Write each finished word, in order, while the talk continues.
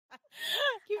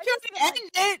trying to end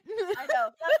it. I know.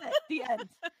 That's it. The end.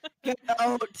 Get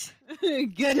out.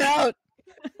 Get out.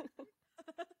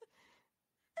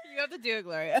 You have to do it,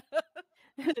 Gloria.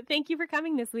 Thank you for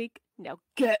coming this week. Now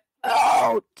get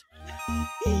out.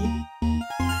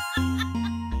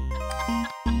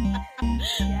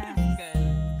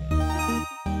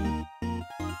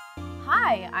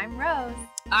 Hi, I'm Rose.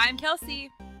 I'm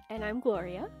Kelsey. And I'm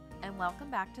Gloria. And welcome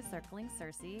back to Circling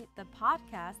Cersei, the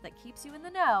podcast that keeps you in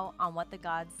the know on what the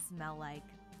gods smell like.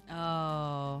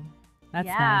 Oh, that's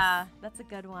yeah, nice. That's a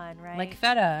good one, right? Like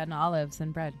feta and olives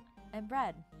and bread. And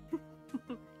bread.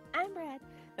 And bread.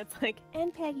 That's like,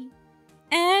 and Peggy.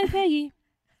 And Peggy.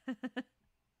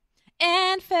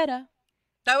 And feta.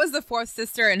 That was the fourth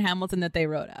sister in Hamilton that they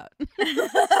wrote out.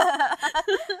 Feta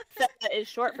is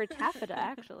short for taffeta,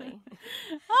 actually.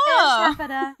 Oh. And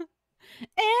taffeta.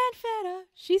 And feta.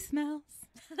 She smells.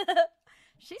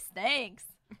 She stinks.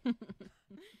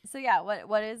 So yeah,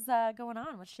 what is going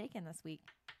on? What's shaking this week?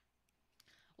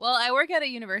 Well, I work at a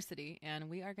university, and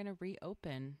we are going to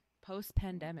reopen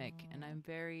post-pandemic, and I'm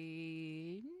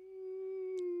very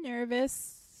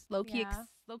nervous, low-key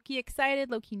excited,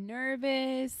 low-key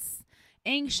nervous,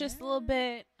 anxious a little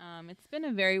bit. It's been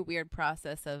a very weird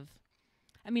process of,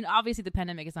 I mean, obviously the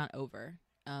pandemic is not over,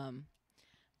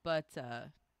 but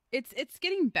it's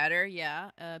getting better. Yeah,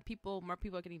 more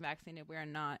people are getting vaccinated. We are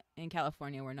not in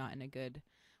California. We're not,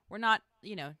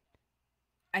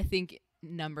 I think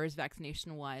numbers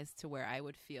vaccination wise to where I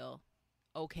would feel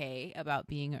okay about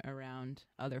being around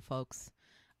other folks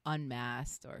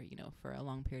unmasked or, for a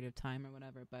long period of time or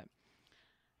whatever. But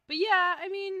yeah, I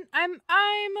mean,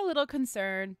 I'm a little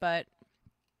concerned, but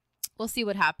we'll see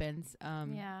what happens.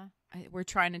 We're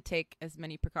trying to take as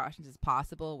many precautions as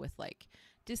possible with like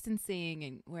distancing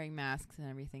and wearing masks and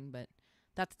everything. But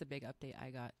that's the big update I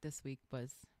got this week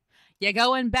was you're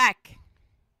going back.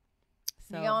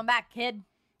 So, you're going back, kid.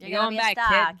 You're going back, a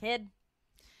star, kid.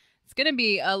 It's going to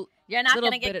be You're not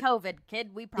going to get COVID,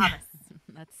 kid. We promise.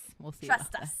 We'll see.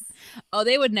 Trust us. Oh,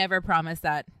 they would never promise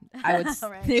that. Right.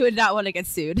 They would not want to get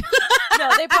sued. No,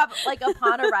 they probably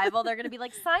upon arrival they're gonna be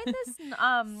like, sign this.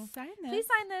 Please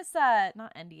sign this.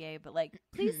 Not NDA, but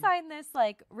please sign this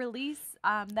release.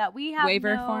 That we have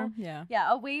waiver form. Yeah,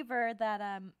 a waiver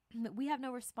that we have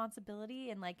no responsibility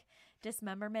in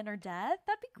dismemberment or death.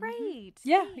 That'd be great. Mm-hmm.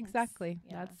 Yeah, Thanks. exactly.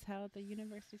 Yeah. That's how the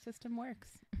university system works.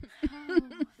 Oh,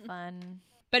 fun.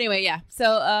 But anyway, yeah. So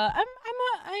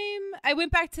I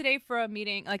went back today for a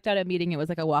meeting. Not a meeting. It was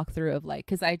like a walkthrough of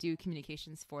because I do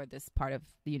communications for this part of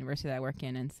the university that I work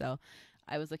in, and so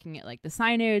I was looking at the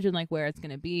signage and where it's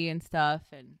gonna be and stuff,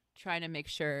 and trying to make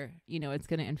sure it's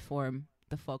gonna inform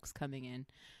the folks coming in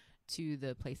to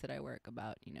the place that I work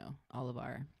about all of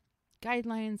our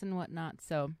guidelines and whatnot.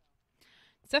 So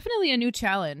it's definitely a new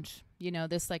challenge.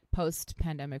 This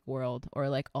post-pandemic world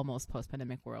or almost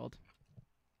post-pandemic world.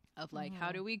 Of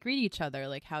how do we greet each other?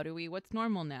 What's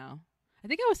normal now? I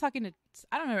think I was talking to,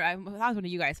 I don't know, I was talking to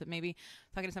you guys, but maybe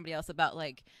talking to somebody else about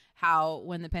how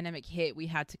when the pandemic hit, we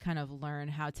had to kind of learn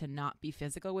how to not be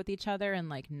physical with each other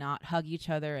and not hug each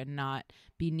other and not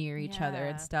be near each other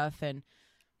and stuff. And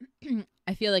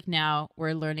I feel like now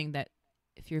we're learning that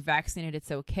if you're vaccinated,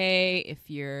 it's okay.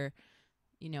 If you're,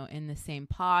 in the same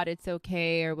pod, it's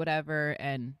okay or whatever.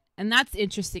 And that's an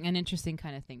interesting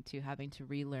kind of thing too, having to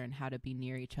relearn how to be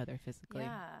near each other physically.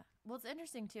 Yeah. Well, it's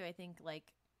interesting too. I think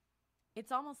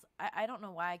it's almost, I don't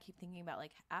know why I keep thinking about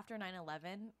after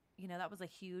 9/11, that was a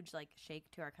huge shake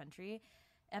to our country.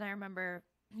 And I remember,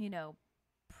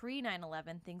 pre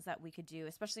 9/11 things that we could do,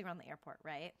 especially around the airport.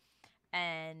 Right.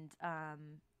 And,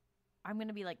 I'm going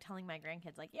to be telling my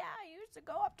grandkids yeah, I used to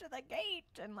go up to the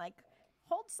gate and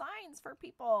hold signs for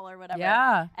people or whatever.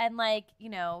 Yeah. And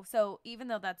so even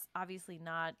though that's obviously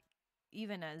not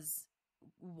even as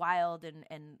wild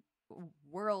and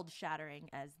world shattering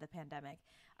as the pandemic,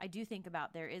 I do think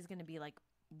about there is going to be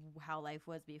how life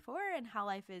was before and how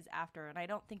life is after. And I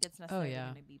don't think it's necessarily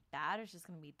going to be bad. It's just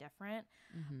going to be different.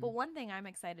 Mm-hmm. But one thing I'm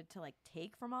excited to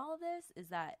take from all of this is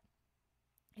that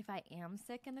if I am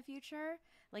sick in the future,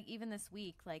 even this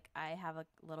week, I have a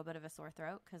little bit of a sore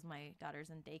throat because my daughter's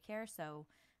in daycare, so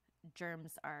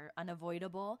germs are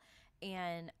unavoidable.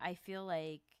 And I feel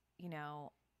I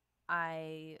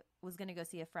was going to go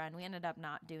see a friend. We ended up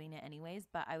not doing it anyways,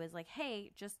 but I was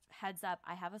hey, just heads up,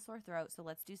 I have a sore throat, so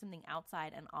let's do something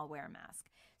outside and I'll wear a mask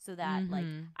so that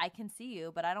I can see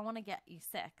you, but I don't want to get you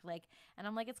sick. And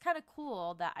I'm it's kind of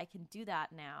cool that I can do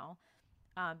that now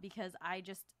because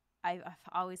I've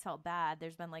always felt bad.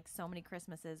 There's been like so many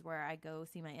Christmases where I go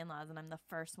see my in-laws and I'm the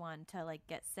first one to like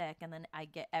get sick, and then I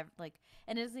get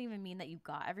and it doesn't even mean that you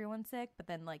got everyone sick, but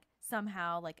then like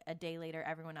somehow like a day later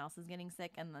everyone else is getting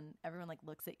sick, and then everyone like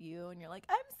looks at you and you're like,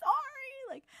 I'm sorry,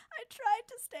 like I tried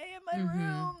to stay in my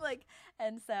room, like,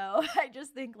 and so I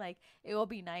just think like it will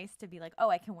be nice to be like, oh,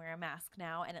 I can wear a mask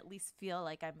now and at least feel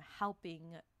like I'm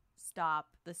helping stop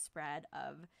the spread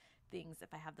of things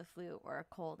if I have the flu or a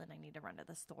cold and I need to run to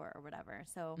the store or whatever.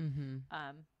 So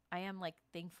I am like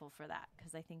thankful for that,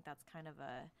 because I think that's kind of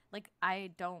I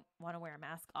don't want to wear a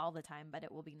mask all the time, but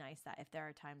it will be nice that if there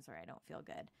are times where I don't feel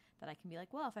good, that I can be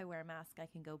like, well, if I wear a mask, I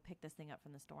can go pick this thing up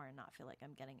from the store and not feel like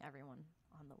I'm getting everyone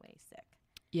on the way sick.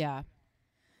 Yeah.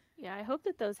 Yeah, I hope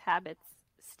that those habits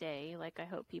stay. Like, I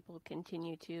hope people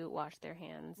continue to wash their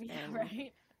hands and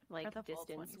right. like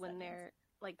distance when they're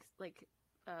like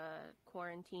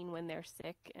quarantine when they're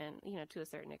sick, and to a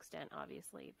certain extent,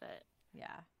 obviously, but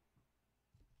yeah.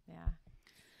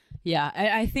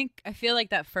 I feel like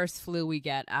that first flu we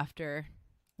get after,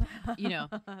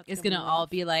 it's gonna all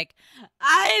be like,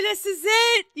 this is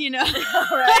it, right?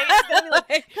 It's gonna be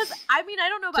like, because I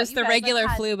don't know about just you the guys, regular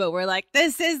flu, but we're like,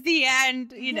 this is the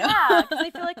end, Yeah, because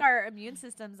I feel like our immune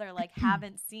systems are like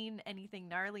haven't seen anything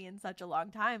gnarly in such a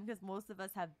long time, because most of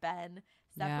us have been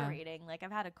separating. Like,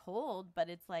 I've had a cold, but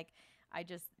it's like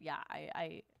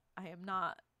I am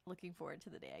not looking forward to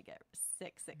the day I get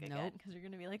sick again, because you're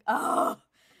gonna be like, oh.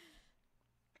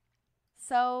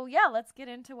 So yeah, let's get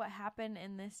into what happened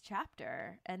in this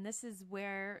chapter. And this is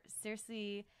where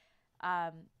Cersei,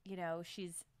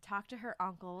 she's talked to her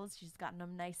uncles. She's gotten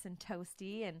them nice and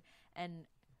toasty and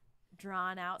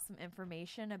drawn out some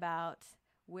information about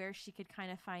where she could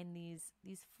kind of find these.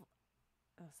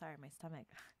 Oh, sorry, my stomach.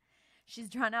 She's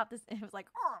drawn out this. It was like,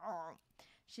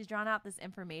 she's drawn out this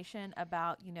information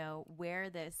about where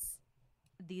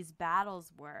these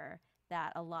battles were,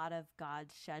 that a lot of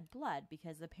gods shed blood,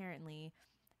 because apparently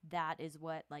that is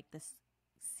what like this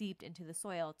seeped into the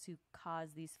soil to cause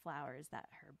these flowers that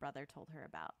her brother told her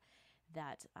about,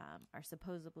 that are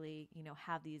supposedly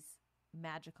have these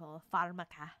magical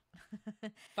pharmaca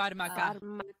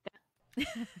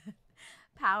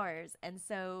powers. And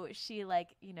so she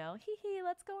let's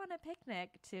go on a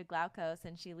picnic to Glaukos,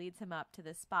 and she leads him up to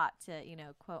the spot to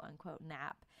quote unquote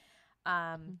nap.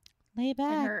 Lay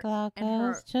back,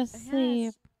 Glaukos, just yes,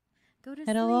 sleep. Go to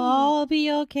It'll sleep. all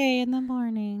be okay in the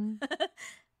morning.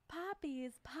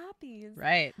 Poppies.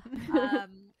 Right.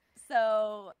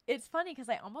 So it's funny because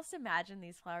I almost imagine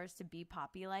these flowers to be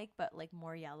poppy-like, but like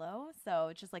more yellow. So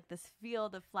it's just like this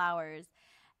field of flowers.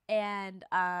 And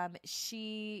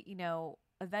she,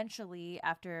 eventually,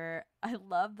 after, I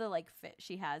love the like fit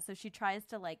she has. So she tries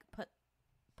to like put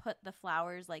the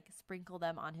flowers, like sprinkle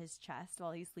them on his chest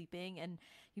while he's sleeping, and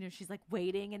she's like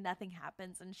waiting and nothing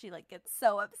happens, and she like gets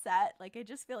so upset. Like, I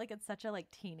just feel like it's such a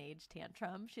like teenage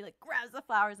tantrum. She like grabs the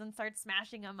flowers and starts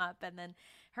smashing them up, and then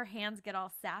her hands get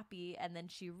all sappy, and then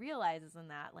she realizes in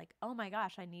that like, oh my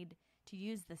gosh, I need to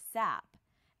use the sap,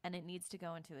 and it needs to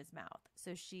go into his mouth.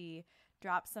 So she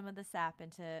drops some of the sap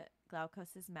into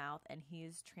Glaukos' mouth, and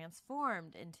he's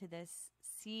transformed into this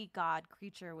sea god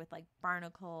creature with like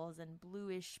barnacles and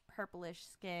bluish purplish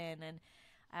skin. And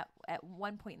at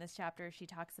one point in this chapter, she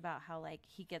talks about how like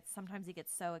sometimes he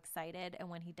gets so excited,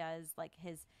 and when he does, like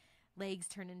his legs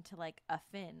turn into like a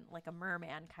fin, like a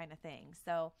merman kind of thing.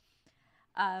 So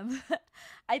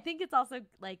I think it's also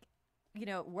like,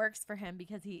 it works for him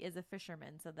because he is a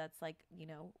fisherman, so that's like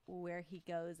where he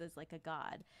goes as like a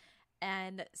god.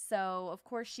 And so, of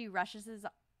course, she rushes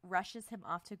him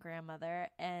off to grandmother,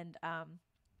 and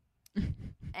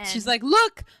she's like,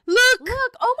 look!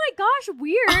 Oh my gosh,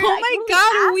 weird! Oh my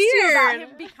god, weird! About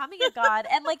him becoming a god,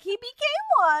 and like he became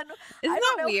one. Isn't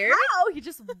that weird? How he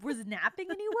just was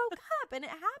napping and he woke up, and it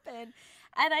happened.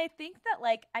 And I think that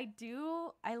like I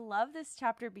love this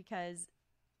chapter because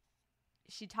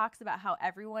she talks about how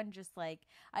everyone just like,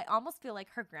 I almost feel like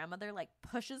her grandmother like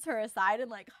pushes her aside and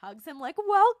like hugs him like,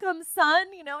 welcome, son,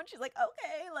 and she's like,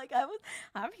 okay, like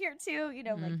I'm here too,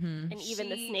 like, and even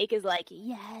the snake is like,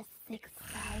 yes,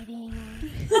 exciting.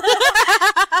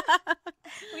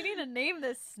 We need to name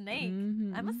this snake.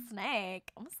 I'm a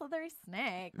snake. I'm a slithery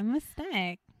snake. I'm a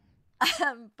snake.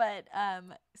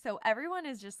 So everyone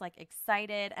is just like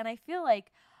excited, and I feel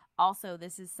like also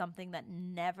this is something that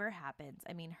never happens.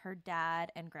 I mean, her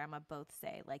dad and grandma both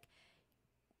say like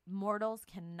mortals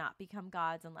cannot become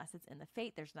gods unless it's in the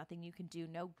fate. There's nothing you can do.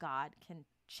 No god can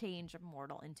change a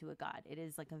mortal into a god. It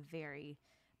is like a very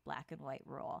black and white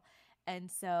rule.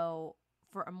 And so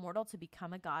for a mortal to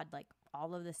become a god like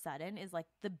all of a sudden is like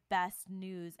the best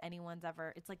news anyone's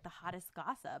ever. It's like the hottest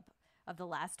gossip of the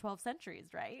last 12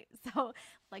 centuries, right? So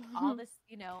like all this,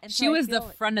 and She so I was the feel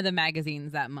front of the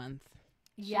magazines that month.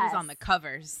 She was on the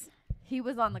covers. He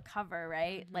was on the cover,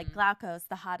 right? Like Glaukos,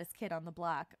 the hottest kid on the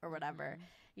block or whatever,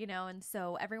 and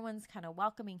so everyone's kind of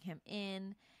welcoming him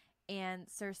in. And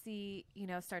Cersei,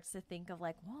 starts to think of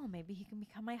like, whoa, maybe he can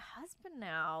become my husband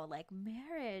now, like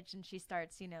marriage. And she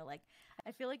starts, like,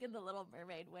 I feel like in The Little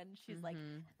Mermaid when she's like,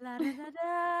 la da da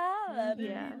da, la da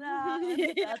da da.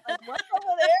 That's like, what's up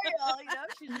with Ariel?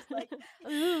 She's just like,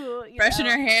 ooh, brushing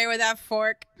her hair with that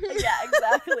fork. Yeah,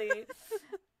 exactly.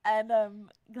 And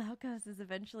Glaukos is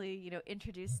eventually,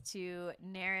 introduced to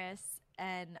Nerys,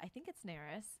 and I think it's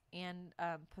Nerys and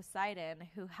Poseidon,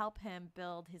 who help him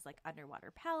build his like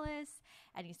underwater palace,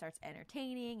 and he starts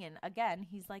entertaining. And again,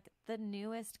 he's like the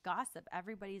newest gossip.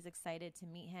 Everybody's excited to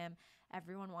meet him.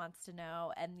 Everyone wants to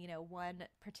know. And one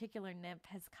particular nymph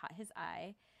has caught his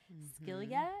eye.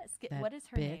 Scylla. What is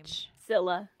her name?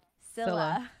 Scylla.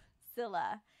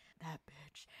 That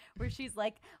bitch. Where she's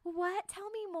like, what? Tell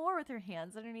me more, with her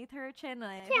hands underneath her chin.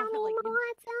 And Tell me more.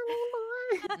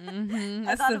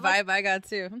 That's the vibe I got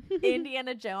too.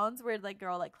 Indiana Jones, where like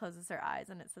girl like closes her eyes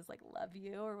and it says like "love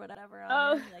you" or whatever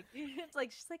on it. Like it's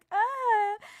like she's like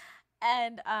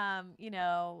and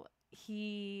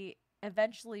he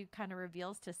eventually kind of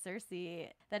reveals to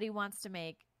Cersei that he wants to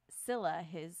make Scylla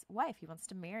his wife. He wants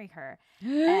to marry her,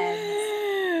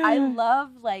 and I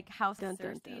love like how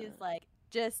Cersei is like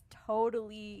just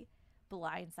totally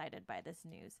blindsided by this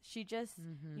news. She just,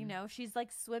 she's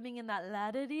like swimming in that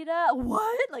la da dee da.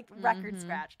 What? Like record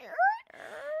scratch.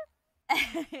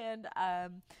 And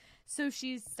so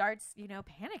she starts,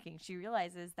 panicking. She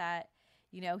realizes that,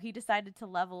 he decided to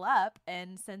level up,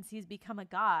 and since he's become a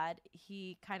god,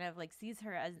 he kind of like sees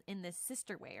her as in this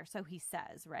sister way, or so he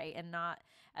says, right? And not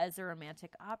as a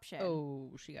romantic option.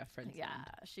 Oh, she got friend zoned. Yeah,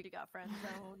 she got friend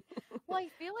zoned. Well, I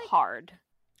feel like hard.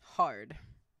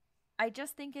 I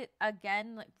just think it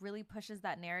again like really pushes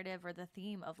that narrative or the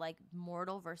theme of like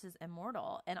mortal versus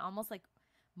immortal, and almost like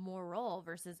moral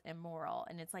versus immoral.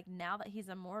 And it's like, now that he's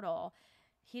immortal,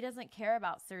 he doesn't care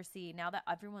about Cersei. Now that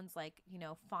everyone's like,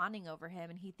 fawning over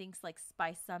him, and he thinks like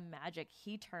by some magic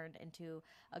he turned into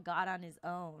a god on his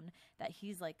own, that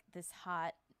he's like this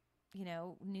hot,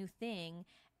 new thing,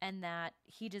 and that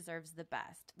he deserves the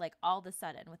best, like all of a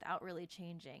sudden without really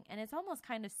changing. And it's almost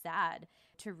kind of sad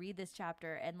to read this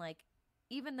chapter, and like,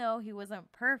 even though he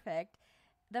wasn't perfect,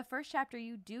 the first chapter,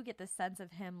 you do get the sense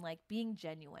of him like being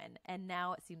genuine, and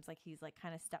now it seems like he's like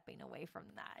kind of stepping away from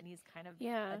that, and he's kind of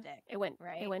a dick. It went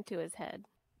right. It went to his head.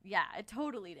 Yeah, it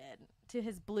totally did, to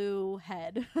his blue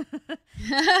head.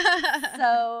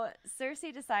 So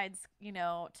Cersei decides,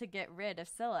 to get rid of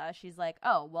Scylla. She's like,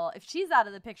 oh, well, if she's out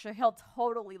of the picture, he'll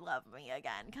totally love me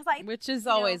again. Which is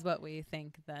always what we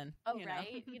think then. Oh,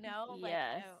 right? Like,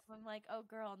 yes. I'm like, oh,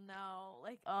 girl, no.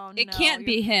 Like, oh, it can't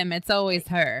be him. It's always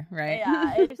her, right?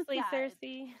 Yeah. Seriously,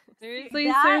 Cersei. Seriously,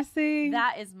 Cersei.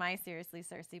 That is my seriously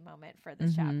Cersei moment for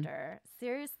this chapter.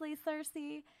 Seriously,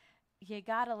 Cersei. You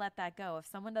gotta let that go. If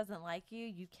someone doesn't like you,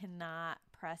 you cannot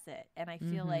press it. And I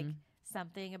feel like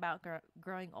something about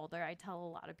growing older, I tell a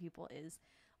lot of people, is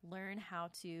learn how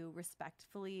to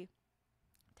respectfully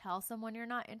tell someone you're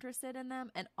not interested in them,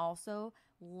 and also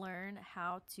learn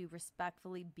how to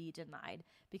respectfully be denied.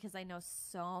 Because I know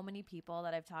so many people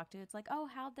that I've talked to, it's like, oh,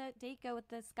 how'd that date go with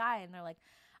this guy? And they're like,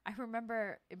 I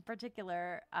remember in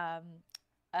particular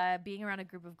being around a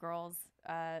group of girls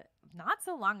not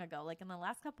so long ago, like in the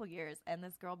last couple years, and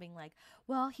this girl being like,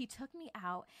 well, he took me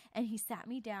out and he sat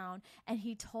me down and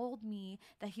he told me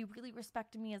that he really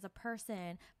respected me as a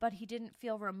person, but he didn't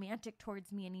feel romantic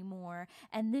towards me anymore,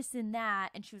 and this and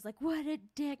that. And she was like, what a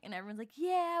dick. And everyone's like,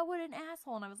 yeah, what an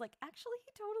asshole. And I was like, actually,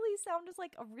 he totally sounded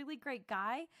like a really great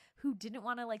guy who didn't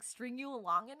want to like string you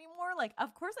along anymore. Like,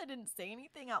 of course I didn't say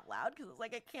anything out loud because it was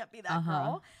like, I can't be that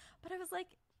girl. But I was like,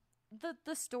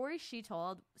 the story she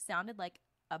told sounded like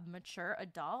a mature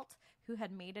adult who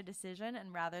had made a decision,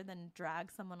 and rather than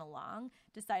drag someone along,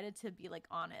 decided to be like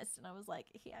honest. And I was like,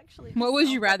 he actually. What would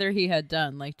you rather he had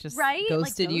done? Like just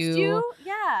ghosted like, you?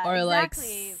 Yeah. Or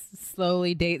exactly. like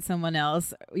slowly date someone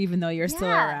else, even though you're still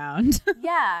around.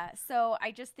 Yeah. So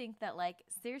I just think that like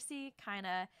Cersei kind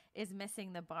of is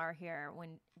missing the bar here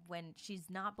when she's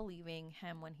not believing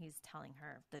him when he's telling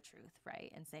her the truth,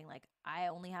 right? And saying like, I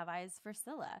only have eyes for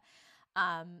Scylla.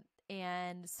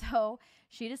 And so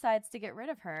she decides to get rid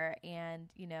of her and,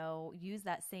 use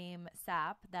that same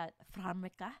sap, that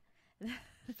pharmaca.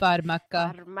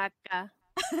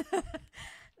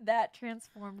 That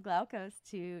transformed Glaukos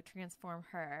to transform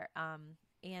her.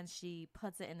 And she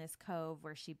puts it in this cove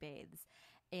where she bathes.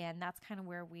 And that's kind of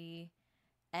where we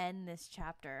end this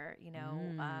chapter.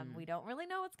 We don't really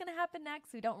know what's going to happen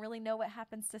next. We don't really know what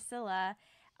happens to Scylla,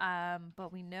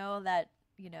 but we know that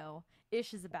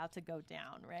Ish is about to go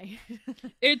down, right?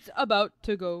 It's about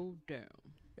to go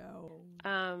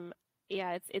down.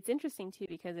 Yeah, it's interesting too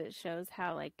because it shows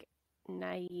how like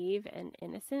naive and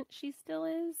innocent she still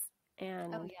is,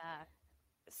 and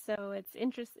so it's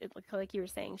interesting. Like you were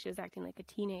saying, she was acting like a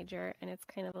teenager, and it's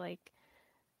kind of like,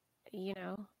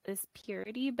 this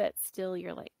purity, but still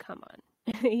you're like, come on,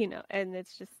 and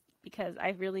it's just because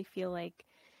I really feel like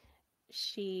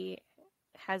she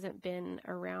hasn't been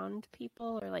around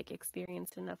people or like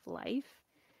experienced enough life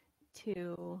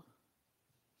to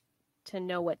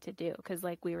know what to do, because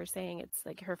like we were saying, it's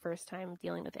like her first time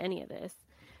dealing with any of this.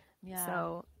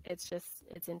 So it's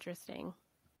interesting.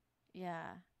 Yeah,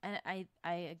 and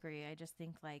I agree. I just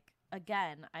think like,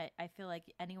 again, I feel like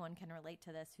anyone can relate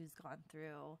to this who's gone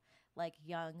through like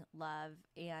young love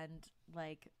and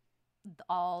like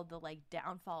all the like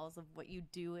downfalls of what you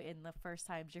do in the first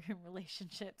times you're in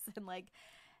relationships,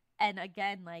 and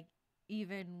again, like,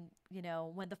 even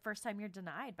when the first time you're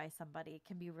denied by somebody, it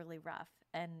can be really rough,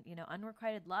 and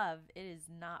unrequited love, it is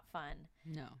not fun.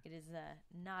 No, it is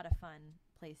not a fun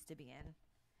place to be in,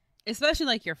 especially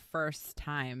like your first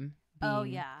time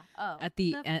being at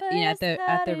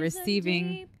the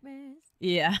receiving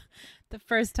the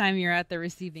first time you're at the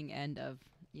receiving end of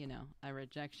a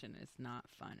rejection is not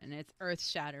fun, and it's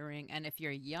earth-shattering. And if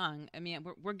you're young, I mean,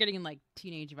 we're getting like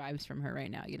teenage vibes from her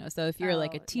right now, so if you're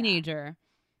like a teenager,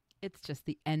 it's just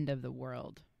the end of the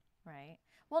world, right?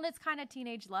 Well, and it's kind of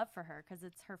teenage love for her because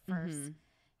it's her first.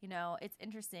 It's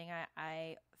interesting.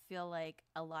 I feel like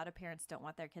a lot of parents don't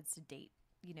want their kids to date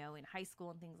in high school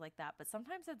and things like that, but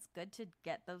sometimes it's good to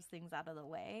get those things out of the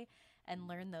way and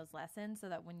learn those lessons so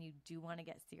that when you do want to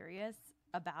get serious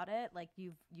about it, like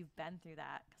you've been through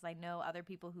that. Because I know other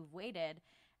people who've waited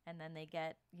and then they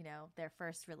get their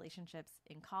first relationships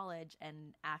in college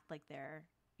and act like they're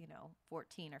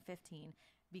 14 or 15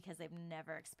 because they've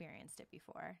never experienced it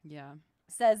before. Yeah,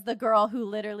 says the girl who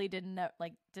literally didn't have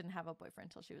a boyfriend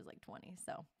until she was like 20.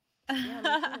 So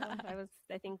I was,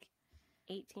 I think,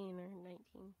 18 or 19.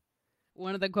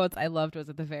 One of the quotes I loved was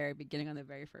at the very beginning on the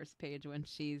very first page when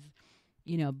she's,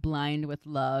 blind with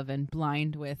love and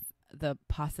blind with the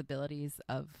possibilities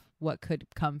of what could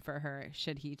come for her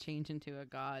should he change into a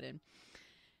god. And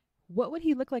what would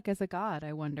he look like as a god,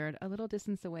 I wondered. A little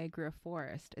distance away grew a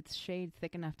forest, its shade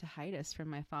thick enough to hide us from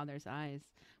my father's eyes.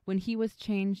 When he was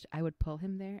changed, I would pull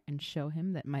him there and show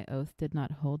him that my oath did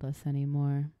not hold us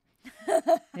anymore.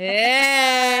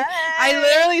 Hey, I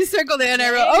literally circled it and I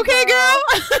wrote, okay, girl.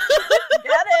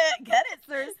 Get it,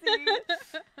 Cersei.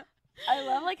 I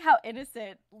love like how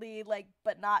innocently, like,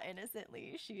 but not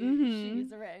innocently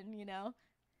she's written,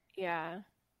 Yeah.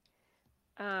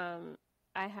 I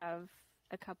have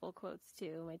a couple quotes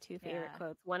too. My two favorite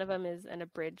quotes. One of them is an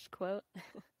abridged quote.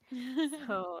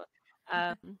 So,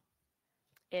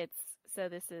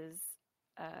 this is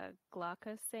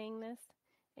Glaucus saying this,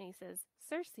 and he says,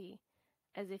 "Cersei,"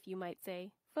 as if you might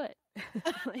say, "foot."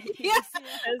 Like, yes,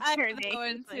 I heard that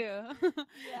one too.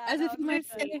 As if you might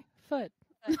say, "foot."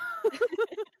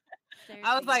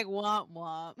 I was like, womp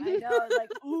womp. I know, I was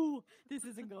like, ooh, this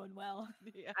isn't going well.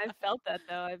 Yeah. I've felt that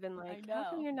though. I've been like,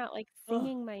 how come you're not like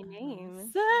singing my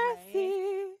name?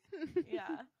 Cersei.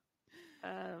 Yeah.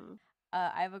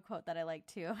 I have a quote that I like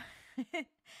too.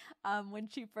 When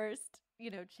she first,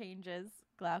 changes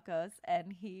Glaucus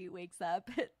and he wakes up,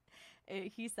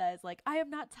 he says like, I am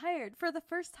not tired. For the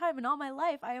first time in all my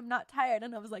life, I am not tired.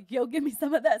 And I was like, yo, give me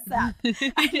some of that sap.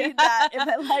 I need that in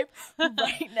my life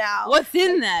right now. What's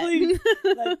in that? Please,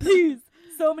 please.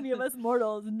 So many of us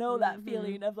mortals know that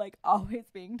feeling of like always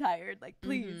being tired. Like,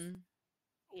 please.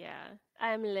 Yeah,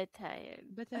 I'm little tired.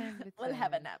 But we'll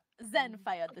have a nap. Zen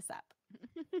fired the sap.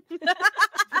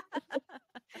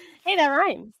 Hey, that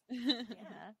rhymes.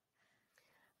 Yeah.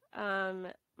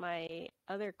 My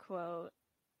other quote,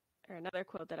 or another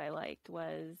quote that I liked,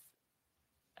 was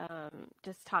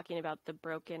just talking about the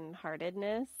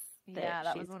brokenheartedness.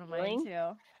 That was one of mine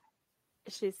too.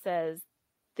 She says,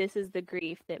 "This is the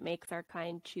grief that makes our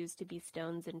kind choose to be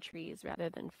stones and trees rather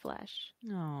than flesh."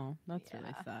 Oh, that's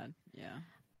really sad. Yeah.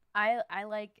 I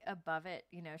like above it,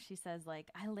 she says like,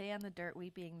 I lay on the dirt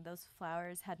weeping, those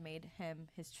flowers had made him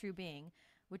his true being,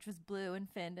 which was blue and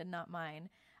finned and not mine.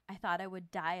 I thought I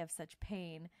would die of such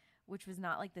pain, which was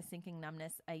not like the sinking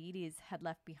numbness Aeetes had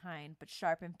left behind, but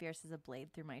sharp and fierce as a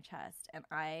blade through my chest. And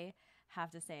I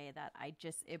have to say that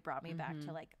it brought me back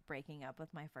to Mhm. like breaking up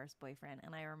with my first boyfriend.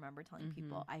 And I remember telling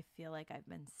people, Mhm. I feel like I've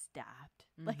been stabbed.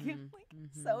 Like, Mhm. like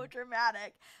so Mhm.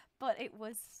 dramatic. But it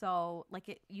was so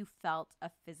like you felt a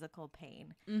physical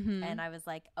pain. And Mhm. I was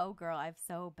like, oh girl, I've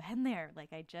so been there. Like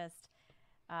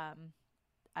um,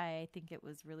 I think it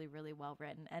was really, really well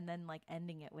written. And then like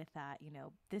ending it with that,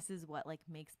 this is what like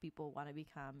makes people want to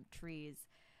become trees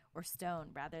or stone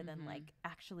rather than Mhm. like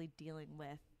actually dealing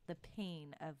with the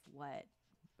pain of what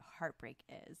heartbreak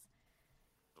is.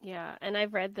 Yeah, and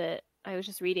I've read that I was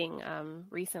just reading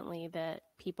recently that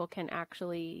people can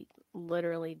actually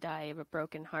literally die of a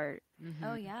broken heart.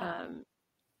 Oh Mhm. yeah. Um,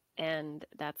 and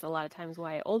that's a lot of times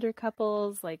why older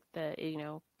couples, like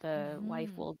the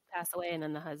wife Mm-hmm. will pass away and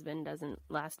then the husband doesn't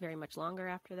last very much longer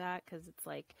after that because it's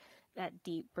like that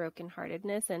deep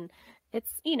brokenheartedness. And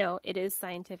it is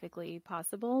scientifically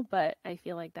possible, but I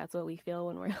feel like that's what we feel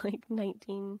when we're like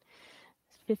 19,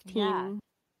 Yeah. 15,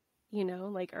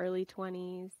 like early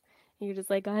 20s. And you're just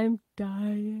like, I'm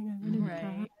dying. I'm gonna Mhm.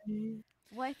 Right. die.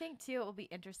 Well, I think too it will be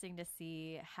interesting to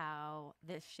see how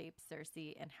this shapes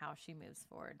Cersei and how she moves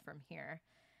forward from here.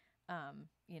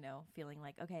 Feeling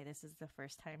like, okay, this is the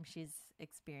first time she's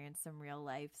experienced some real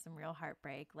life, some real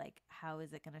heartbreak. Like, how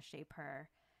is it going to shape her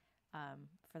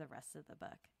for the rest of the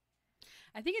book?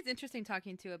 I think it's interesting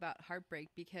talking to about heartbreak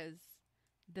because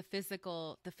the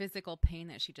physical pain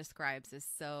that she describes is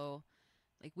so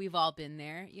like we've all been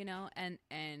there, and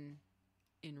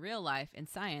in real life in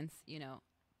science,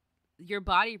 your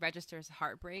body registers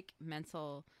heartbreak,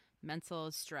 mental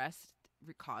stress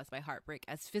caused by heartbreak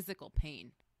as physical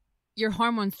pain. Your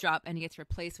hormones drop and it gets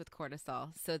replaced with cortisol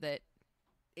so that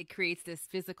it creates this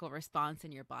physical response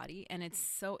in your body. And it's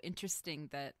so interesting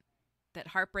that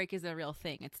heartbreak is a real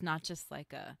thing. It's not just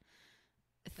like a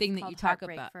It's thing that you called talk heartbreak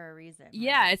about. for a reason,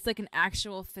 Yeah, right? it's like an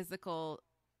actual physical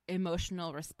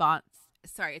emotional response.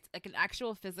 Sorry, it's like an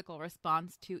actual physical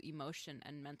response to emotion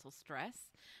and mental stress,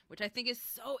 which I think is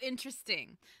so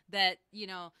interesting that,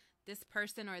 this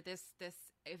person or this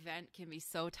event can be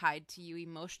so tied to you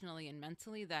emotionally and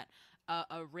mentally that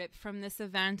a rip from this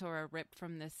event or a rip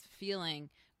from this feeling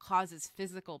causes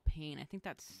physical pain. I think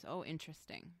that's so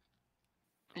interesting.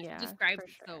 And she Yeah, describes for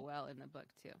it so sure. well in the book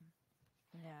too.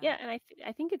 Yeah. Yeah, and I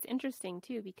think it's interesting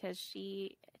too because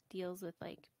she deals with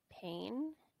like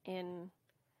pain in,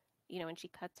 when she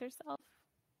cuts herself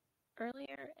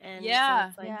earlier. And so Yeah.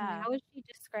 it's like, Yeah. how is she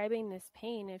describing this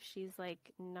pain if she's like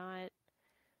not,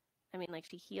 I mean, like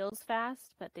she heals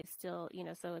fast, but they still,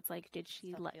 so it's like, did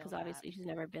she Still let, feel because that. obviously she's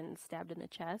never been stabbed in the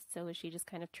chest. So is she just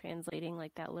kind of translating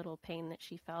like that little pain that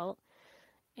she felt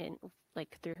in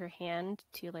like through her hand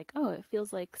to like, oh, it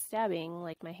feels like stabbing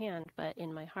like my hand, but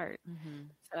in my heart. Mm-hmm.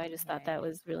 So I just thought that Right.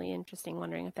 was really interesting,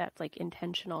 wondering if that's like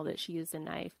intentional that she used a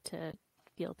knife to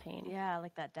feel pain. Yeah,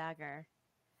 like that dagger.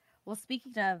 Well,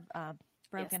 speaking of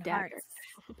Yes, broken dagger. hearts,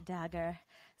 dagger.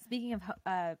 Speaking of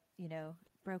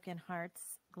broken hearts,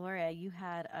 Gloria, you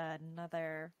had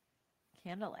another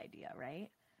candle idea, right?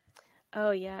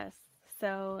 Oh, yes.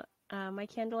 So my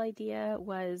candle idea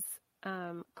was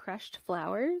crushed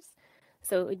flowers.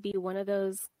 So it would be one of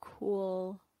those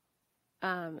cool.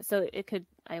 So it could,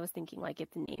 I was thinking like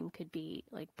if the name could be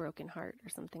like Broken Heart or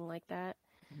something like that,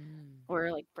 Mm.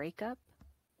 or like Breakup.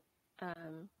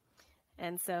 Um,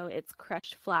 and so it's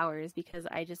crushed flowers because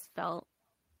I just felt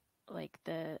like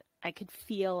I could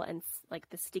feel and like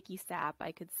the sticky sap.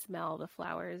 I could smell the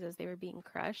flowers as they were being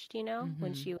crushed,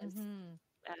 when Mm-hmm. she was Mm-hmm.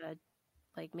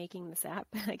 like making the sap,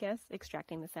 I guess,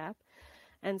 extracting the sap.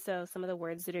 And so some of the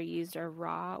words that are used are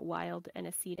raw, wild, and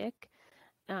acetic.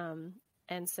 Um,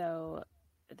 and so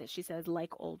that she says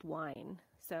like old wine.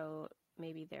 So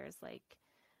maybe there's like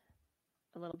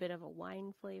a little bit of a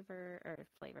wine flavor,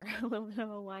 a little bit of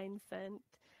a wine scent,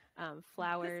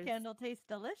 This flowers. candle tastes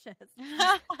delicious.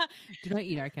 Do not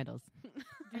eat our candles.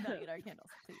 Do not eat our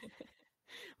candles, please.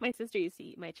 My sister used to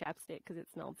eat my chapstick because it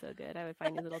smelled so good. I would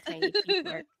find these little tiny teeth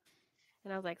marks,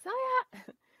 and I was like, so yeah.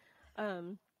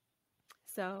 Um,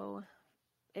 so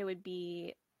it would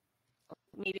be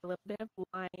maybe a little bit of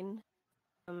wine,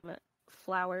 um,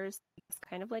 flowers, it's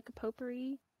kind of like a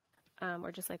potpourri,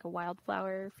 or just like a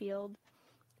wildflower field.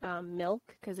 Milk,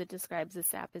 because it describes the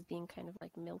sap as being kind of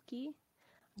like milky.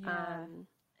 Yeah.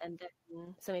 And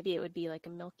then, so maybe it would be like a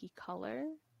milky color.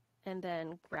 And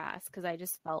then grass, because I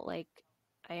just felt like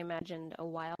I imagined a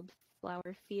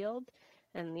wildflower field.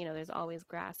 And, there's always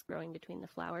grass growing between the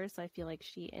flowers. So I feel like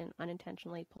she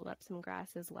unintentionally pulled up some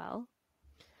grass as well.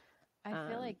 I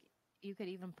feel Um, like you could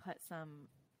even put some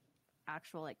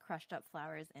actual like crushed up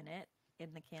flowers in it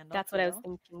in the candle that's what I was too.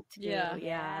 thinking too. Yeah.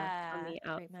 Yeah, on Yeah. the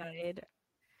Great minds. outside.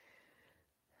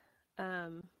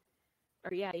 Um,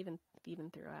 or yeah, even even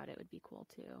throughout it would be cool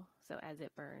too. So as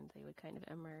it burns, they would kind of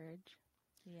emerge.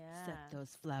 Yeah. Set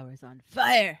those flowers on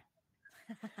fire.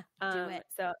 Do it.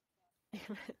 So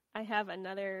I have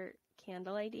another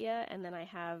candle idea, and then I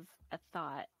have a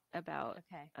thought about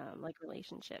Okay. like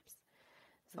relationships.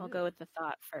 So I'll Ooh. go with the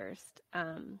thought first.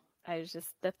 I was just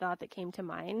the thought that came to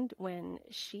mind when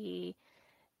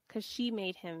because she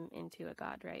made him into a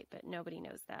god, right? But nobody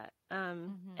knows that.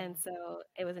 And Mhm. so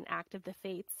it was an act of the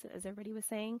fates, as everybody was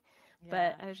saying.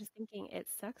 But Yeah. I was just thinking, it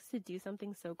sucks to do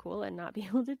something so cool and not be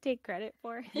able to take credit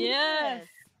for it. Yes.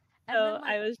 And So then,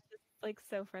 I like, was just like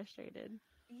so frustrated.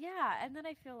 yeah, and then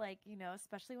I feel like,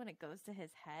 especially when it goes to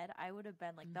his head, I would have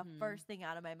been like, the Mhm. first thing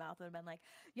out of my mouth would have been like,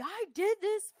 yeah, I did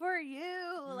this for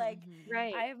you. Like, Mhm.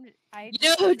 Right. I You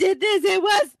know who did this? It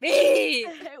was me.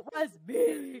 it was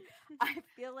me. I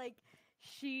feel like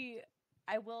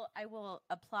I will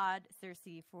applaud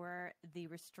Cersei for the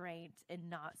restraint and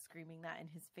not screaming that in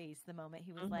his face the moment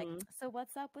he was like, Mhm. so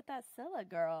what's up with that Scylla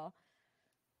girl?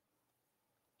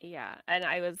 Yeah. And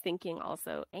I was thinking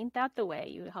also, ain't that the way?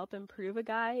 You help improve a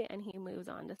guy and he moves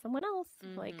on to someone else.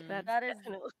 Like Mhm. that's That is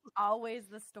definitely always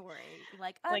the story.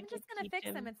 Like, I'm like you just gonna teach fix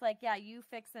him. him. It's like, yeah, you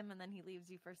fix him and then he leaves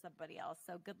you for somebody else.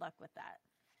 So good luck with that.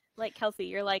 Like Kelsey,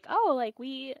 you're like, oh, like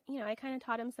I kind of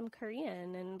taught him some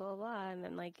Korean and blah, blah. And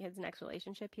then like his next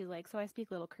relationship, he's like, so I speak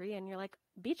a little Korean. You're like,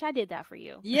 bitch, I did that for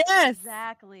you. Yes.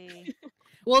 Exactly.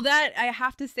 Well, that I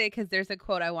have to say, because there's a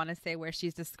quote I want to say where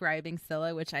she's describing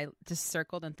Scylla, which I just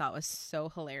circled and thought was so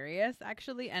hilarious,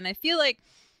 actually. And I feel like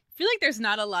there's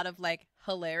not a lot of like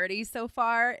hilarity so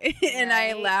far, and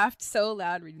I Right. laughed so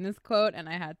loud reading this quote, and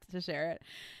I had to share it.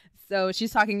 So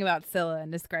she's talking about Scylla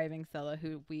and describing Scylla,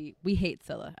 who we hate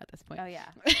Scylla at this point. Oh yeah.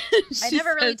 She I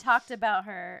never really says- talked about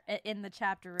her in the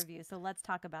chapter review, so let's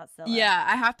talk about Scylla. Yeah,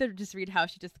 I have to just read how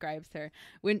she describes her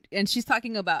and she's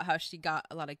talking about how she got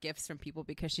a lot of gifts from people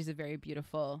because she's a very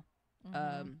beautiful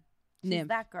Mhm. She's nymph.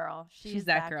 that girl. She's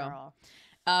that girl.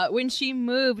 When she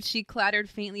moved, she clattered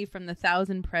faintly from the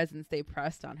 1,000 presents they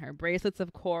pressed on her, bracelets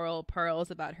of coral, pearls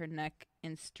about her neck,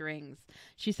 and strings.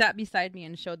 She sat beside me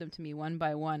and showed them to me one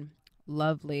by one.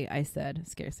 Lovely, I said,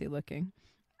 scarcely looking.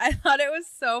 I thought it was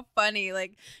so funny,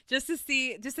 like just to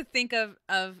think of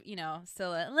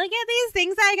Scylla. Look at these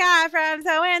things I got from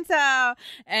so and so,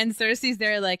 and Cersei's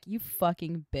there like, you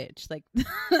fucking bitch, like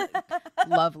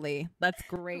lovely. That's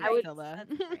great, I would- Scylla.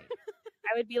 That's great.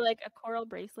 I would be like, a coral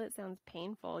bracelet sounds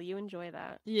painful. You enjoy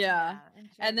that. Yeah. enjoy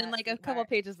And then that, like a couple sweetheart.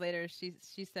 pages later, she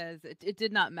says, it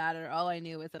did not matter. All I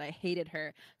knew was that I hated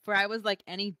her, for I was like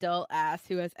any dull ass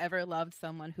who has ever loved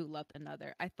someone who loved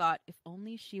another. I thought if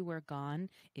only she were gone,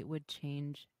 it would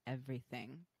change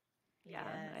everything. Yeah,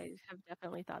 Yes. I have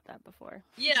definitely thought that before.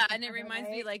 Yeah, and it reminds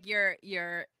me Right? like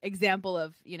your example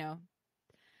of,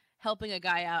 helping a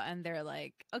guy out and they're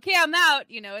like, okay, I'm out.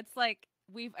 It's like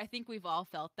I think we've all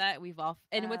felt that.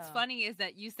 And what's Oh. funny is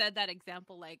that you said that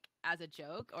example like as a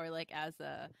joke or like as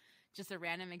just a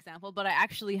random example, but I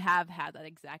actually have had that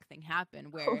exact thing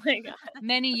happen where Oh my god.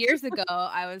 many years ago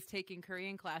I was taking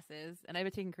Korean classes, and I've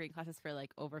been taking Korean classes for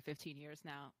like over 15 years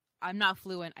now. I'm not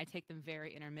fluent. I take them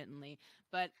very intermittently,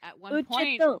 but at one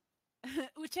point, Uchetong.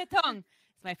 uchetong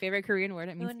is my favorite Korean word.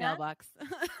 It means Una? mailbox.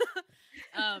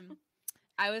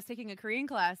 I was taking a Korean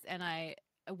class, and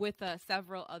with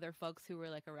several other folks who were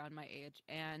like around my age,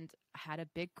 and I had a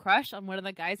big crush on one of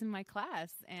the guys in my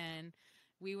class, and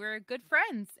we were good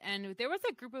friends. And there was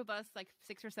a group of us, like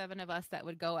 6 or 7 of us, that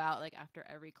would go out like after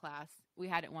every class. We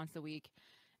had it once a week.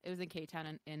 It was in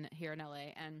K-Town in here in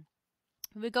LA, and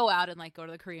we would go out and like go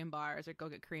to the Korean bars or go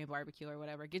get Korean barbecue or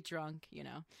whatever, get drunk,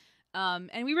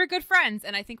 and we were good friends,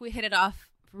 and I think we hit it off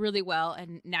really well.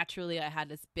 And naturally, I had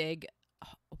this big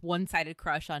one-sided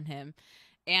crush on him.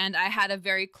 And I had a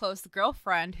very close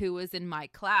girlfriend who was in my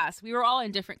class. We were all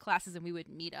in different classes, and we would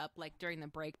meet up like during the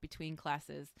break between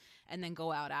classes and then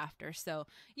go out after. So,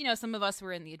 some of us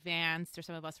were in the advanced, or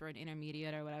some of us were in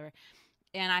intermediate or whatever.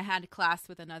 And I had class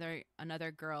with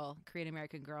another girl, Korean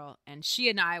American girl, and she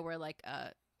and I were like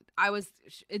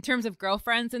in terms of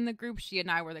girlfriends in the group, she and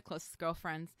I were the closest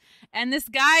girlfriends. And this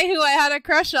guy who I had a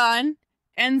crush on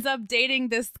ends up dating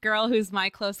this girl who's my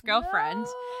close girlfriend.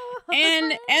 No.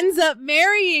 And ends up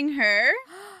marrying her,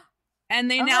 and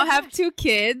they Oh now my have gosh. 2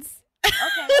 kids.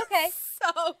 Okay.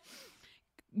 So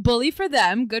bully for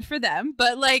them, good for them,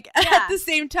 but like Yeah. at the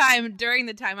same time, during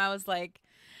the time, I was like,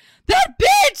 that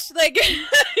bitch, like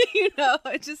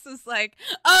it just was like,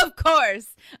 of course,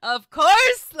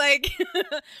 like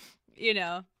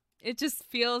it just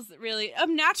feels really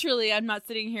naturally. I'm not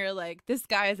sitting here like, this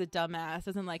guy is a dumbass,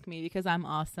 doesn't like me because I'm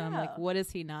awesome. Like, No. what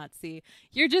does he not see?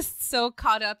 You're just so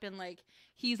caught up in like,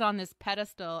 he's on this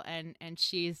pedestal and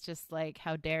she's just like,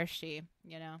 how dare she,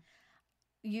 you know?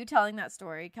 You telling that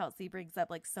story, Kelsey, brings up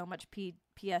like so much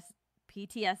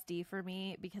PTSD for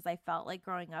me, because I felt like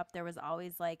growing up there was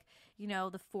always like, you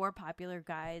know, the four popular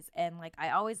guys, and like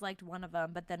I always liked one of them,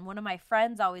 but then one of my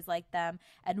friends always liked them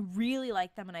and really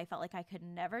liked them, and I felt like I could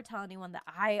never tell anyone that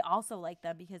I also liked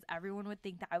them because everyone would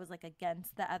think that I was like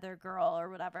against the other girl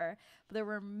or whatever. But there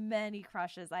were many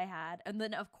crushes I had, and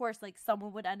then of course like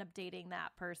someone would end up dating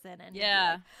that person, and you'd be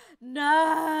like,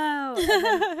 no, and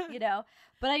then, you know.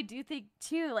 But I do think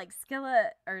too, like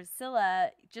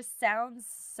Scylla just sounds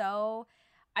so.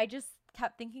 I just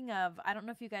kept thinking of, I don't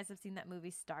know if you guys have seen that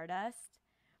movie Stardust,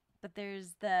 but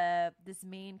there's this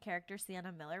main character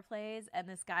Sienna Miller plays, and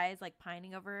this guy is like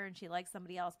pining over her, and she likes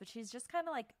somebody else, but she's just kind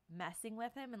of like messing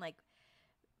with him and like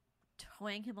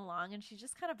toying him along, and she's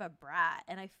just kind of a brat.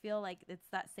 And I feel like it's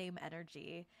that same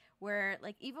energy where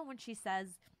like even when she says,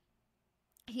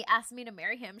 he asked me to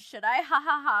marry him, should I? Ha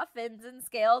ha ha, fins and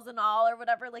scales and all or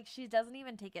whatever. Like she doesn't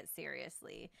even take it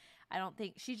seriously. I don't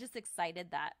think, she's just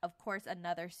excited that of course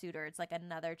another suitor, it's like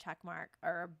another check mark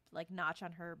or like notch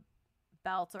on her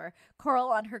belt or coral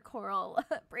on her coral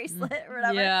bracelet or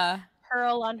whatever. Yeah.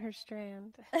 Pearl on her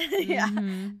strand. Yeah.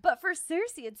 Mm-hmm. But for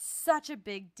Cersei, it's such a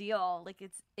big deal. Like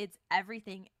it's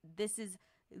everything. This is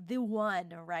the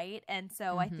one, right? And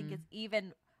so I think it's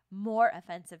even more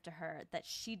offensive to her that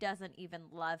she doesn't even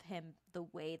love him the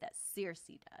way that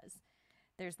Cersei does.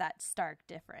 There's that stark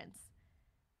difference.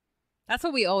 That's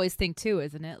what we always think too,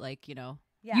 isn't it? Like, you know,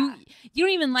 Yeah. you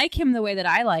don't even like him the way that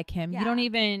I like him. Yeah. You don't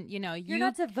even, you know, You're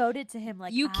not devoted to him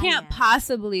like you I can't am.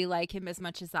 possibly like him as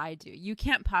much as I do. You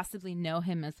can't possibly know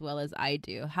him as well as I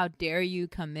do. How dare you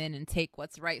come in and take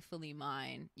what's rightfully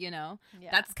mine, you know?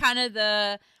 Yeah. That's kind of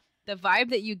the vibe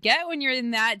that you get when you're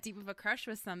in that deep of a crush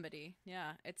with somebody.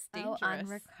 Yeah, it's dangerous. Oh,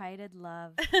 unrequited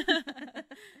love.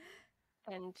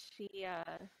 And she,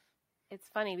 it's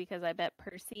funny because I bet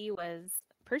Percy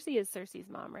is Cersei's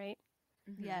mom, right?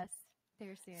 Mhm. Yes.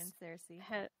 Cersei and Cersei.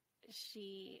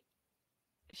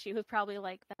 She was probably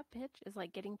like, that bitch is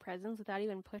like getting presents without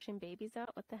even pushing babies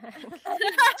out. What the heck? No.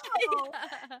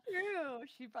 Yeah. True.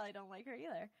 She probably don't like her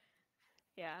either.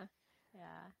 Yeah.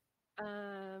 Yeah.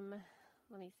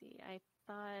 Let me see. I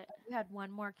thought. You had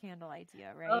one more candle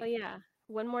idea, right? Oh yeah,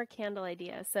 one more candle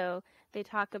idea. So they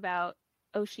talk about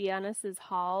Oceanus's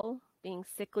hall being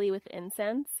sickly with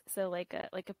incense. So like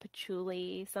a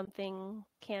patchouli something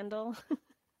candle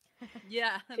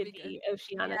Yeah, that'd could be be good.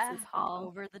 Oceanus's hall.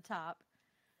 Over the top.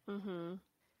 Mm-hmm.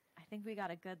 I think we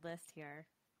got a good list here.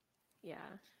 Yeah.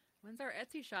 When's our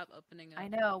Etsy shop opening up? I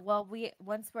know. Well,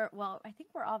 I think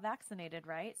we're all vaccinated,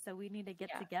 right? So we need to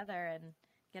get together and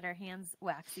get our hands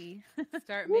waxy.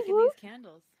 Start making these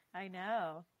candles. I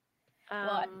know.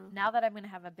 Well, now that I'm going to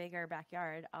have a bigger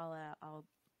backyard, I'll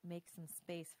make some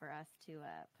space for us to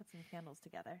put some candles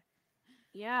together.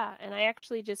 Yeah, and I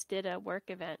actually just did a work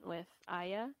event with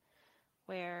Aya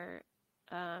where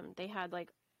they had like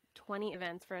 20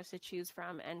 events for us to choose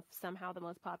from, and somehow the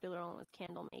most popular one was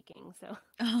candle making. So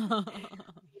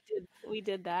we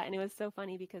did that, and it was so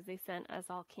funny because they sent us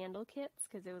all candle kits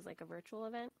because it was like a virtual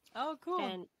event. Oh, cool.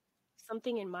 And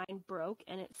something in mine broke,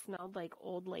 and it smelled like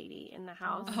old lady in the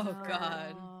house. Oh,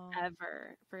 God.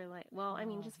 Ever for like, well, I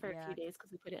mean, just for a few days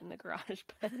because we put it in the garage,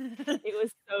 but It it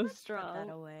was so strong. Put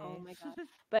that away. Oh my god!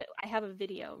 But I have a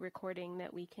video recording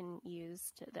that we can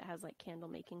use that has like candle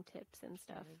making tips and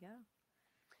stuff. There we go.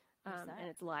 And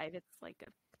it's live. It's like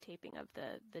a taping of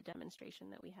the demonstration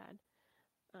that we had.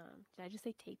 Did I just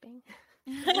say taping?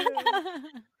 This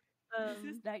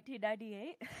is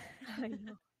 1998. I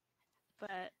know.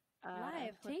 But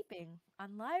Live taping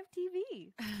on live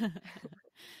TV.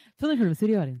 Filming from a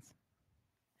studio audience.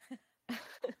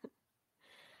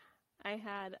 I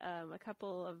had a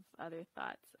couple of other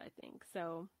thoughts, I think.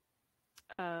 So,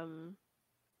 have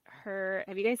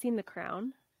you guys seen The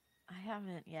Crown? I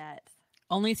haven't yet.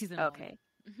 Only season one. Okay.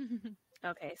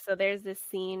 Okay, so there's this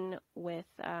scene with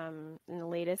in the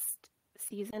latest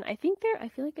season. I feel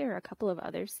like there are a couple of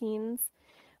other scenes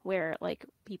where like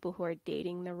people who are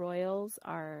dating the royals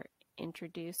are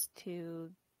introduced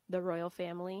to the royal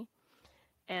family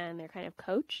and they're kind of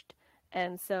coached.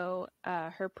 And so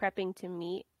her prepping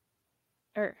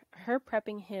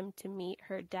him to meet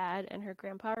her dad and her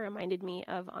grandpa reminded me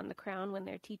of on The Crown when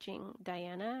they're teaching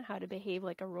Diana how to behave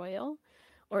like a royal,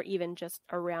 or even just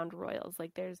around royals.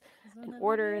 Like there's an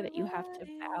order that you have to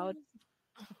bow.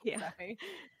 Yeah. Sorry.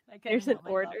 There's an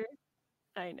order.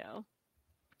 I know.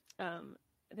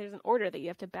 There's an order that you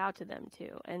have to bow to them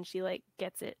to, and she like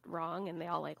gets it wrong, and they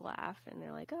all like laugh, and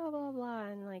they're like, oh, blah blah,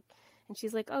 and like, and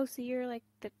she's like, oh, so you're like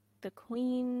the the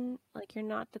queen, like you're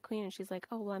not the queen. And she's like,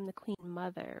 oh, well, I'm the queen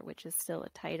mother, which is still a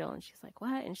title. And she's like,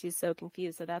 what? And she's so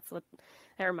confused. So that's what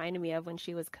that reminded me of when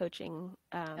she was coaching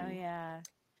Oh yeah.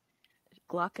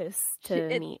 Glaucus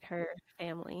to meet her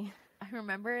family. I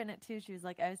remember in it too. She was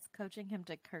like, I was coaching him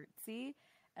to curtsy,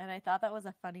 and I thought that was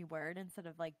a funny word instead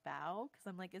of like bow, because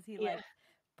I'm like, is he like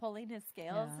pulling his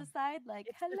scales aside, like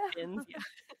It's hello? fins,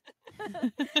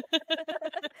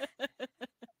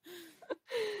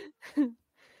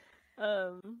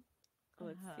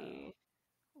 let's see,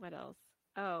 what else?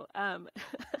 Oh,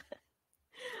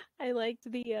 I liked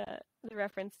the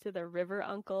reference to the river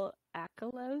uncle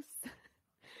Akalos.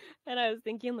 And I was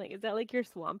thinking, like, is that like your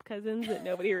swamp cousins that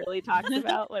nobody really talks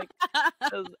about? Like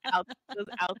those out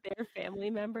there family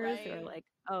members who are like,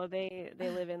 oh, they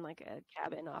live in like a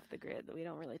cabin off the grid that we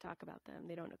don't really talk about them.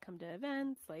 They don't come to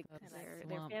events. Like their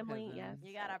family, cousins.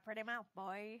 You got a pretty mouth,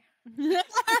 boy.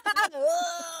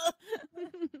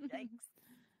 Yikes.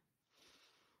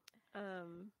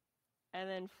 And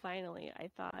then finally,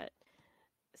 I thought.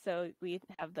 So we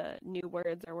have the new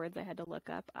words or words I had to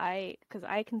look up. Because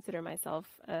I consider myself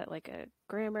like a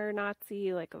grammar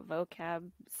Nazi, like a vocab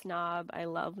snob. I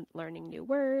love learning new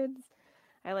words.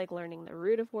 I like learning the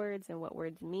root of words and what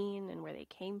words mean and where they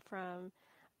came from.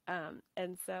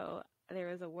 And so there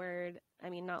was a word, I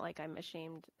mean, not like I'm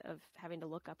ashamed of having to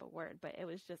look up a word, but it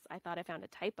was just, I thought I found a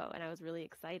typo and I was really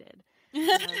excited. And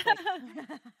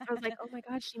I was like, oh my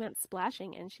God, she meant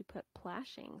splashing and she put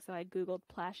plashing. So I Googled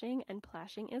plashing and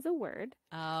plashing is a word.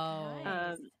 Oh.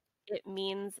 Nice. It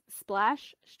means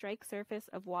splash, strike surface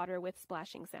of water with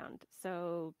splashing sound.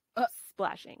 So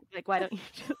splashing. Like, why don't you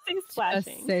just say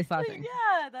splashing? Just say splashing.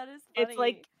 Yeah, that is funny. It's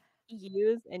like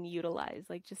use and utilize.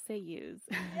 Like, just say use.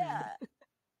 Yeah.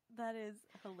 That is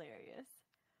hilarious.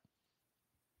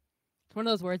 It's one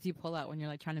of those words you pull out when you're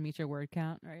like trying to meet your word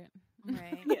count, right?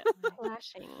 Right. Yeah.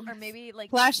 Splashing. Or maybe like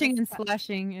Splashing and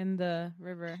splashing in the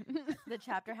river. the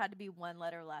chapter had to be one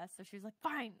letter less, so she was like,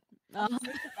 fine.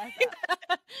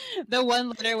 The one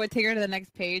letter would take her to the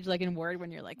next page, like in Word, when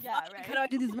you're like, Yeah, right. How do I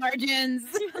do these margins?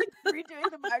 She's like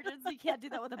redoing the margins. You can't do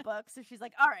that with a book, so she's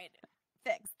like, all right,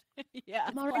 fixed. Yeah.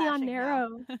 I'm already on Splashing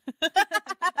narrow.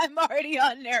 I'm already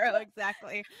on narrow,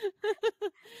 exactly.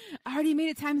 I already made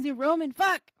it times New Roman,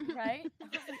 fuck. Right?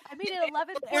 I made it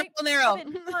 11 point narrow.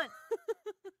 7.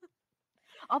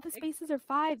 All the spaces are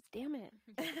fives, damn it.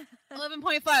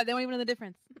 11.5, they don't even know the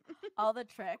difference. All the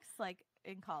tricks, like,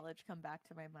 in college come back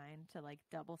to my mind to, like,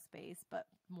 double space, but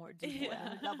do more than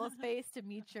a double space to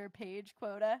meet your page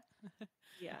quota.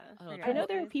 Yeah. Oh, I know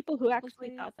there are people who actually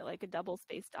space. thought that like a double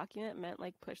space document meant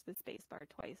like push the space bar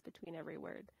twice between every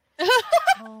word.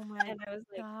 Oh my And I was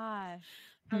like,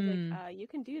 gosh. you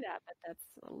can do that, but that's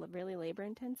really labor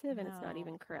intensive and it's not No.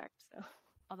 even correct. So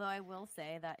Although I will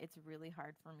say that it's really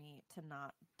hard for me to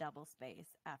not double space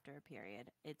after a period.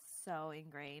 It's so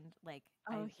ingrained. Like,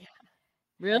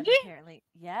 Really? Apparently,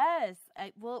 yes.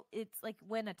 Well, it's like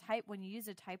when you use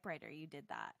a typewriter, you did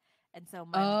that, and so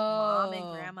my mom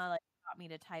and grandma like taught me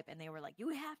to type, and they were like, "You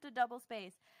have to double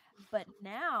space." But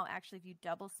now, actually, if you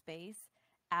double space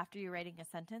after you're writing a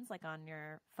sentence, like on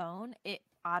your phone, it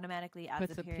automatically adds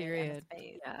Puts a a period, period. and a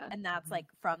space, yeah, and that's like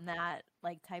from that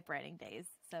like typewriting days.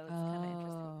 So it's kind of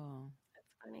interesting. that's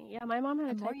funny. Yeah, my mom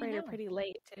had a The more you typewriter know. pretty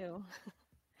late too.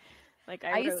 Like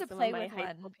I used wrote to some play of my with high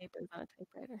one. school papers on a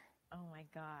typewriter. Oh my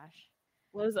gosh.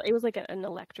 It was like an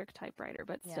electric typewriter,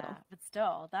 but Yeah, still. but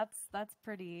still, that's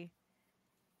pretty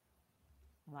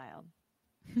wild.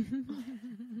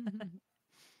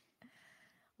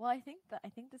 Well, I think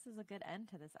this is a good end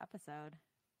to this episode.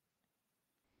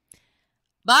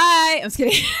 Bye. I'm just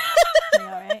kidding. Are you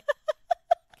all right?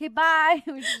 Okay, bye.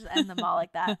 We should just end them all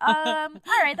like that. All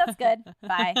right, that's good.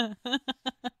 Bye.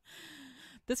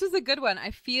 This was a good one.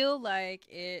 I feel like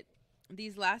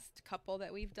these last couple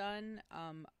that we've done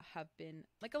have been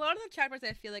like a lot of the chapters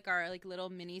I feel like are like little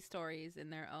mini stories in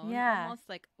their own. Yeah. Almost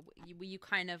like you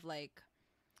kind of like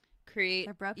create,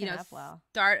 They're broken up well.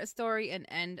 Start a story and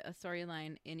end a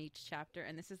storyline in each chapter.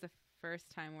 And this is the first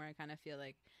time where I kind of feel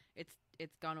like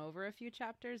it's gone over a few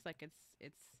chapters. Like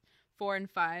it's 4 and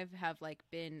 5 have like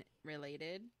been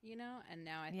related, and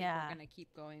now I think we're gonna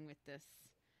keep going with this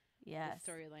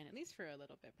storyline at least for a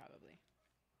little bit, probably.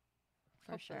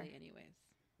 For sure. Anyways.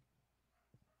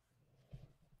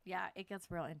 Yeah, it gets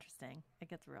real interesting. It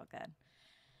gets real good.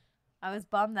 I was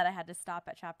bummed that I had to stop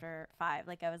at chapter 5.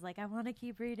 Like, I was like, I want to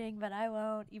keep reading, but I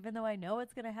won't. Even though I know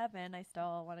what's going to happen, I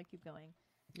still want to keep going.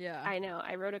 Yeah. I know.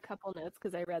 I wrote a couple notes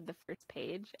because I read the first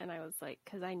page, and I was like,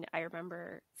 because I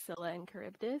remember Scylla and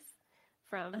Charybdis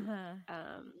from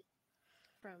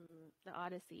the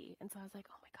Odyssey, and so I was like,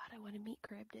 oh my God, I want to meet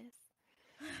Charybdis.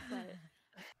 But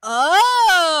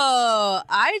Oh,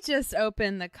 I just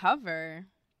opened the cover.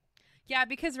 Yeah,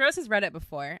 because Rose has read it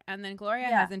before, and then Gloria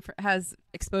Yeah. has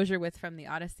exposure with from the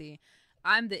Odyssey.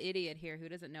 I'm the idiot here who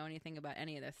doesn't know anything about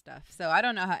any of this stuff, so I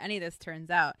don't know how any of this turns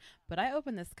out. But I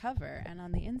open this cover, and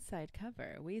on the inside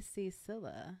cover, we see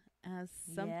Scylla as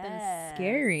something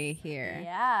scary here.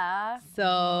 Yeah.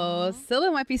 So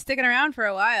Scylla might be sticking around for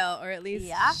a while, or at least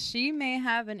Yeah. she may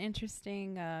have an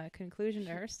interesting conclusion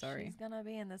to her story. She's gonna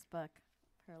be in this book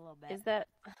for a little bit. Is that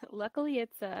luckily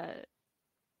it's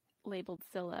labeled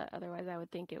Scylla? Otherwise, I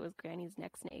would think it was Granny's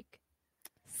neck snake.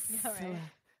 Yeah, right. Scylla.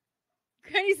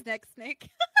 Granny's neck snake.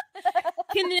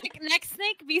 Can neck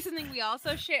snake be something we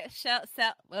also sell?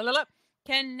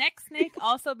 Can neck snake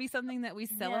also be something that we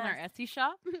sell in our Etsy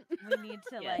shop? We need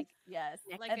to Yes.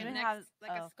 Like and a it neck, has-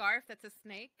 a scarf that's a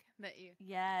snake that you.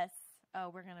 Yes. Oh,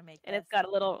 we're gonna make And this. it's got a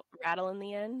little rattle in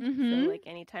the end. Mhm. So, like,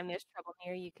 anytime there's trouble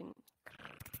near, you can.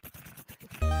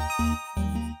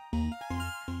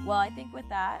 Well, I think with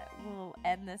that, we'll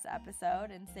end this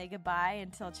episode and say goodbye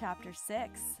until chapter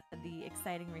 6, the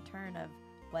exciting return of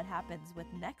what happens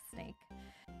with Neck Snake.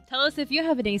 Tell us if you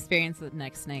have any experience with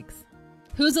neck snakes.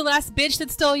 Who's the last bitch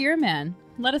that stole your man?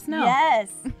 Let us know. Yes.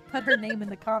 Put her name in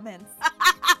the comments.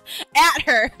 At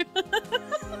her.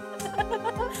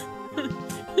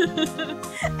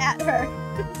 At her.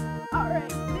 All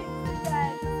right. Thanks,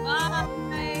 guys. Bye.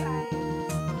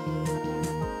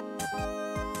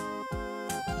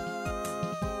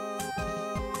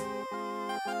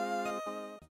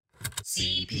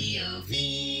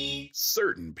 CPOV.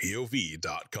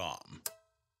 CertainPOV.com.